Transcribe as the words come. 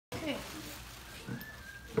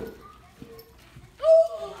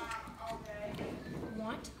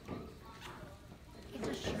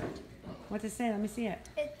What's it say? Let me see it.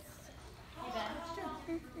 It's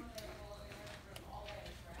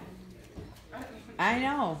I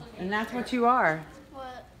know, and that's what you are.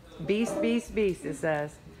 what? Beast, beast, beast, it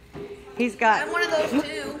says. He's got. I'm one of those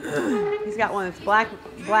too. He's got one that's black.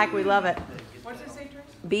 Black, we love it. What does it say, Trace?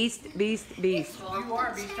 Beast, beast, beast. You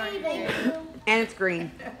are a beast, aren't you? And it's green.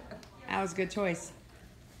 That was a good choice.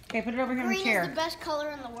 Okay, put it over here in the Green chair. is the best color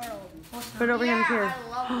in the world. Put it over here in the chair. I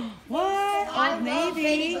love it. What? Old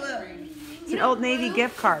Navy. It's an Old Navy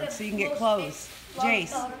gift card so you can get clothes.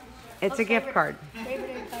 Jace, it's a gift card.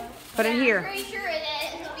 Put it here. Pretty sure it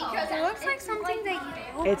is because it looks like something that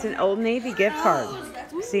you. It's an Old Navy gift card.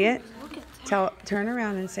 See it? Turn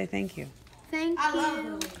around and say thank you. Thank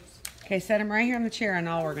you. Okay, set them right here on the chair and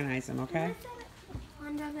I'll organize them, okay?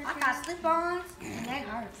 I got slip-ons and that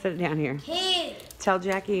hurts. Sit it down here. Kid. Tell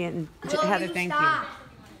Jackie and Heather thank you.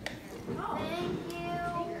 Thank you.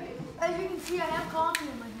 As you can see, I have coffee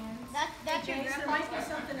in my hands. That's your There might be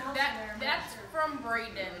something else in there. That's from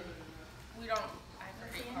Braden. We don't. I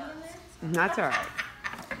forget cards. That's all right.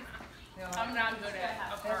 I'm not good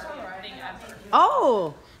at a card thing ever.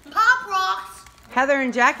 Oh, Pop rocks. Heather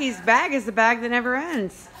and Jackie's bag is the bag that never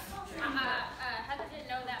ends. Heather didn't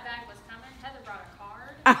know that bag was coming. Heather brought a card.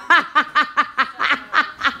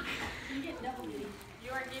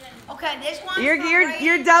 You are getting. Okay, this one's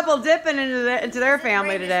You're double dipping into their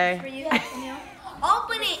family today.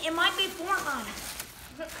 Open it. It might be Fortnite.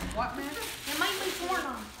 What, man? It might be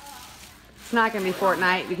Fortnite. It's not gonna be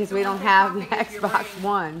Fortnite because we don't have the Xbox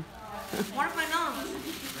One. What if I know?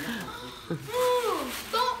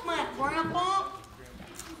 Stop, my grandpa.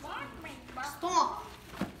 Stop.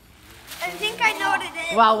 I think I know what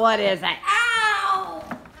it is. Well, what is it? Ow!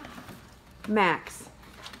 Max.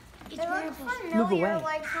 It looks Move familiar, away.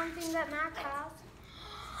 like something that Mac has.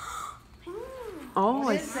 Oh,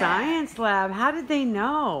 a science lab. How did they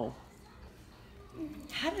know?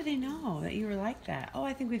 How did they know that you were like that? Oh,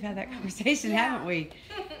 I think we've had that conversation, haven't we?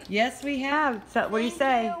 Yes, we have. So, what do you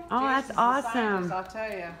say? Oh, that's awesome. I'll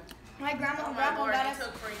tell you. My grandma Oh and my grandpa Lord, got it us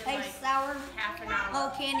took Braden a like sour half an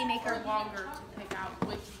hour candy or maker. longer to pick out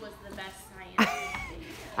which was the best science.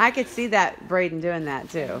 I could see that Braden doing that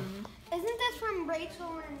too. Isn't this from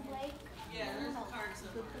Rachel and Blake?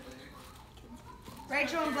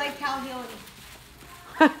 Rachel and Blake Calhoun.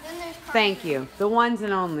 Then there's Thank you. The ones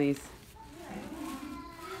and onlys.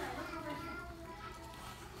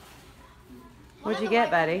 What'd you get,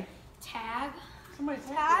 Betty? tag. Somebody's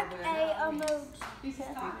Tag happy over there. a emoji. He's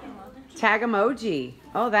happy. Tag emoji.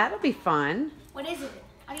 Oh, that'll be fun. What is it?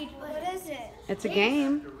 I need to What is it? It's a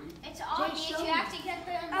game. It's obvious. You have to get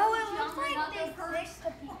the emoji. Oh, it looks like they hurts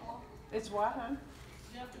the people. It's what, huh?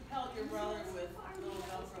 You have to pelt your brother with little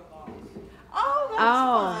Velcro balls. Oh, that's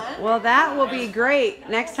Oh, fun. well, that will be great.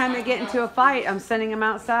 Next time they get into a fight, I'm sending them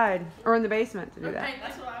outside or in the basement to do that.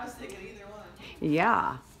 That's what I was thinking, either one.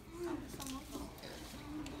 Yeah.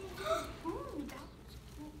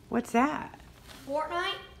 What's that?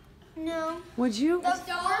 Fortnite? No. Would you? It's a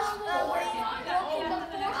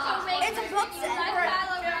book set.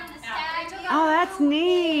 Oh, that's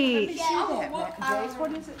neat. See that, Mac. Jace,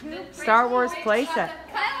 what is it, dude? Star Wars playset.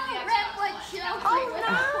 Kylo Ren would choke. Oh,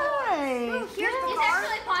 nice. Here's the It's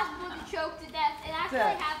actually possible to choke to death. It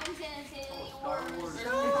actually happens in Infinity War.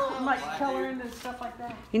 Like coloring and stuff like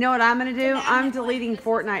that. You know what I'm going to do? I'm deleting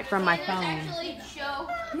Fortnite from my phone. Actually choke.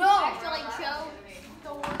 No. Actually choke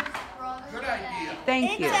Thor's brother. Good idea.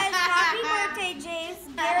 Thank you. Happy birthday,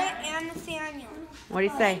 Jace, Garrett, and Nathaniel. What do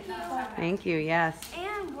you say? Thank you, yes.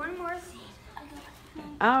 And one more thing.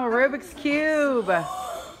 Oh, Rubik's Cube.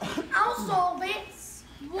 I'll solve it.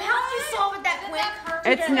 How'd you solve it that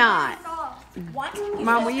quick? It's not. What?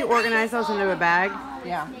 Mom, will you organize those into a bag?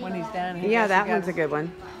 Yeah, when he's done. he Yeah, goes, that "You one's a gotta-" good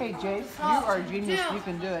one. Hey, Jace, you are a genius. You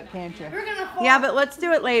can do it, can't you? You're gonna fall. Yeah, but let's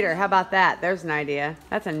do it later. How about that? There's an idea.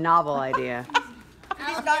 That's a novel idea.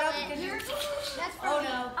 Just got up because you're. That's for Oh, me.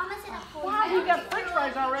 no. I'm gonna sit up for Wow, we got french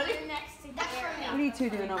fries already. You're next to That's for me. What are you two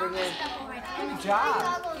doing over here? Good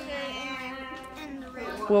job.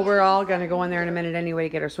 Well, we're all going to go in there in a minute anyway to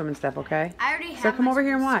get our swimming stuff, okay? I already have So come over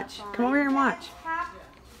here and watch. Come over here and watch.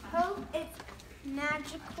 Hope it's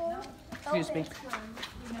magical. Excuse me.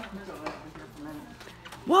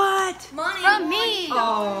 What? Money. From me.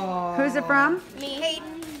 Oh. Who's it from? Me.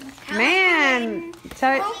 Hayden. Man.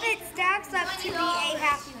 Hope it stacks up to be a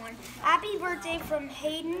happy one. Happy birthday from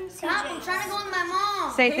Hayden to Stop, I'm Jace. trying to go with my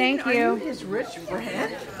mom. Say thank Are you you. his rich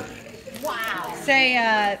friend? Wow.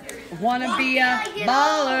 Say, wanna be a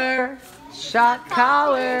baller. Shot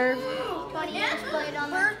collar.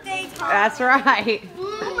 Birthday time. That's right.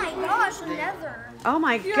 Oh my gosh, Nether. Oh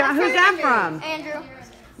my God. Who's that from? Andrew.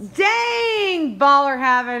 Dang, baller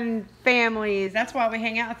having families. That's why we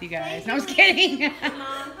hang out with you guys. No, I was kidding.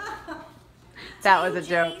 That was a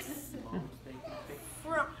joke.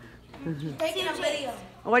 Taking a video.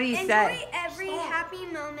 What do you say? Enjoy every happy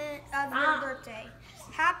moment of your birthday.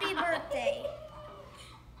 Happy birthday.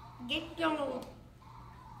 Get going.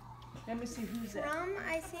 Let me see who's that. From,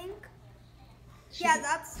 I think. Yeah,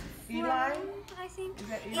 that's Eli? from, I think. Is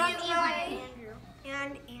that Eli Eli?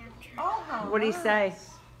 and Andrew. Oh, how What do you say?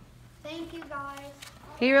 Thank you, guys.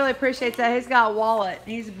 He really appreciates that. He's got a wallet.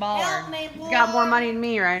 He's a baller. Help me, He's got more Lord. money than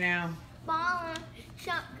me right now. Baller,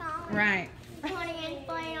 shop collar, Right. 20 inch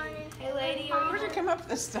blade on it. Hey, lady. Where'd you come up with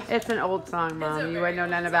this stuff? It's an old song, Mom. You wouldn't know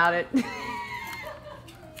nothing about it.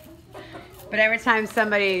 But every time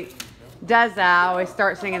somebody does that, I always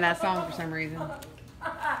start singing that song for some reason.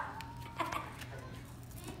 I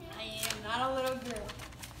am not a little girl.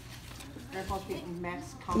 Grandpa's getting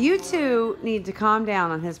Max. You two need to calm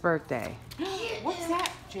down on his birthday. What's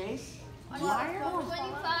that, Jace? Liar?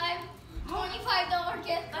 $25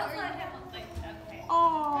 gift card.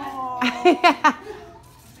 Oh.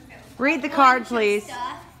 Read the card, please.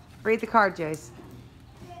 Read the card, Jace.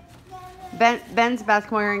 Ben's about to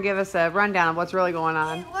come over here and give us a rundown of what's really going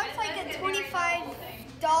on. It looks like a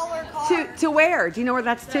 $25 card. To where? Do you know where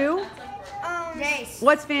that's to? Jace.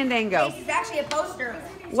 What's Fandango? Jace is actually a poster.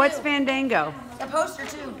 What's Fandango? A poster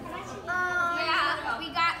too. Yeah, we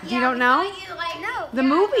got. You don't know? No. The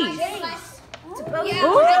movies. It's a poster.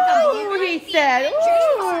 Ooh, he said.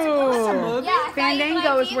 What's a Ooh. movie? Yeah,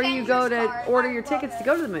 Fandango is where you go to order your tickets to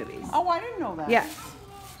go to the movies. Oh, I didn't know that. Yes.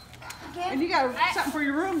 And you got something for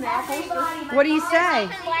your room now, poster. What do you say?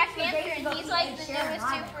 Black Panther, and he's like the newest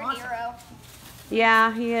superhero.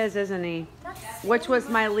 Yeah, he is, isn't he? Which was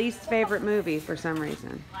my least favorite movie for some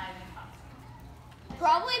reason.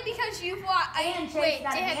 Probably because you've watched. And Wait, Jace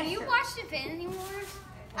got a have you hamster. watched Infinity Wars?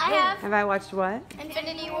 I have. Have I watched what?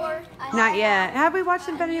 Infinity Wars. Not yet. Have we watched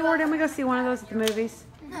Infinity War? Didn't we go see one of those at the movies?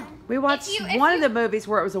 No. We watched If one you- of the movies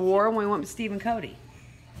where it was a war and we went with Steve and Cody.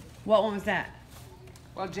 What one was that?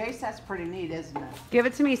 Well, Jace, that's pretty neat, isn't it? Give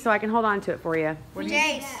it to me so I can hold on to it for you.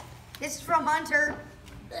 Jace. This is from Hunter.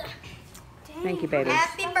 Thank you, babies.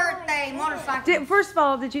 Happy birthday, motorcycle. First of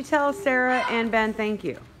all, did you tell Sarah and Ben thank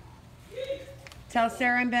you? Tell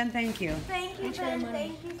Sarah and Ben thank you. Thank you, Ben.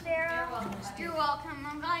 Thank you, Sarah. You're welcome.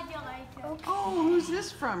 I'm glad you liked it. Oh, who's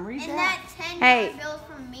this from? Read And that. that $10 Hey. bill's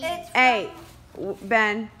from me. It's Hey,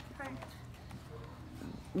 Ben.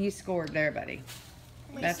 You scored there, buddy.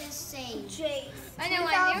 That's Jace. I know,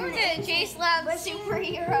 I knew that Jace loved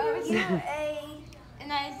superheroes. A.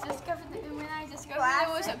 And I discovered that when I discovered there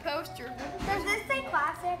was a poster. Does this say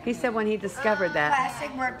classic? he said when he discovered that.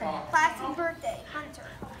 Classic birthday. Classic birthday, Hunter.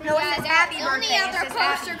 No, it says happy the birthday. only other It says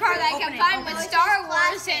happy- poster card I Open could it, find open was it. Star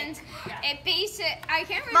Wars, and it basic. I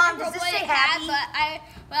can't Mom, remember does this what say it had, happy?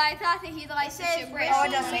 but I thought that he liked the superheroes. Oh,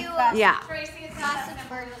 it does say classic. Yeah. Classic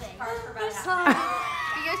birthday.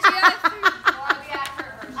 Because you have.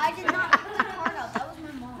 I did not put the card out. That was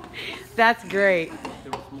my mom. That's great.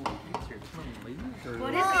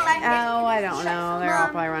 What is it? Oh, I don't know. They're all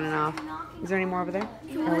probably running off. Is there any more over there?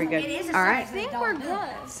 Are we good? All right. We're good.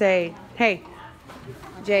 Say, hey,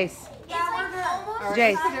 Jace. Yeah, we're good. All right,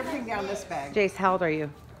 Jace. let's put everything down this bag. Jace, how old are you?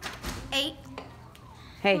 8.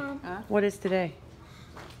 Hey, what is today?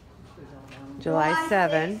 July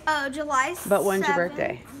 7th. Oh, July 7th. But when's your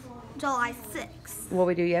birthday? July 6th. What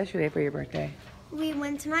we do yesterday for your birthday? We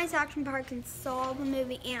went to Nice Action Park and saw the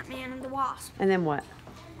movie Ant-Man and the Wasp. And then what?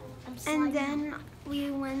 And then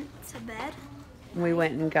we went to bed. We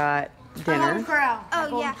went and got dinner.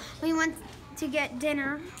 Oh, yeah. We went to get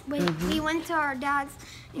dinner. We went to our dad's,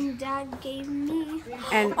 and Dad gave me.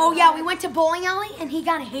 And Oh yeah, we went to bowling alley and he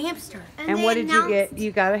got a hamster. and they what did you announced get?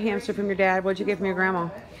 You got a hamster from your dad. What'd you get from your grandma?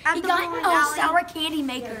 At He the got bowling a alley. sour candy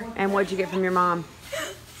maker. And what'd you get from your mom?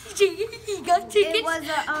 He got tickets It was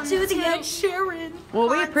a, to the to- Ed Sheeran. Well,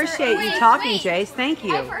 we appreciate you talking, Jace. Thank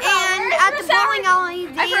you. And at the bowling alley,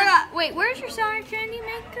 I they forgot. Wait, where's your sour candy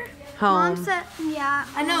maker? Mom Home. said, yeah.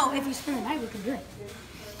 I know, if you spend the night we can do it.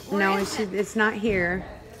 No, it's not here.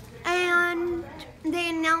 And they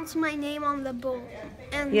announced my name on the bowl.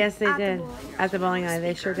 And Yes, they at the did. bowling alley. At the bowling alley,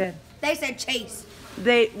 they sure did. They said Chase.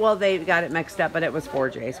 They got it mixed up, but it was for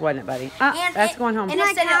Jace, wasn't it, buddy? And That's going home. And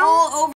it said it all over.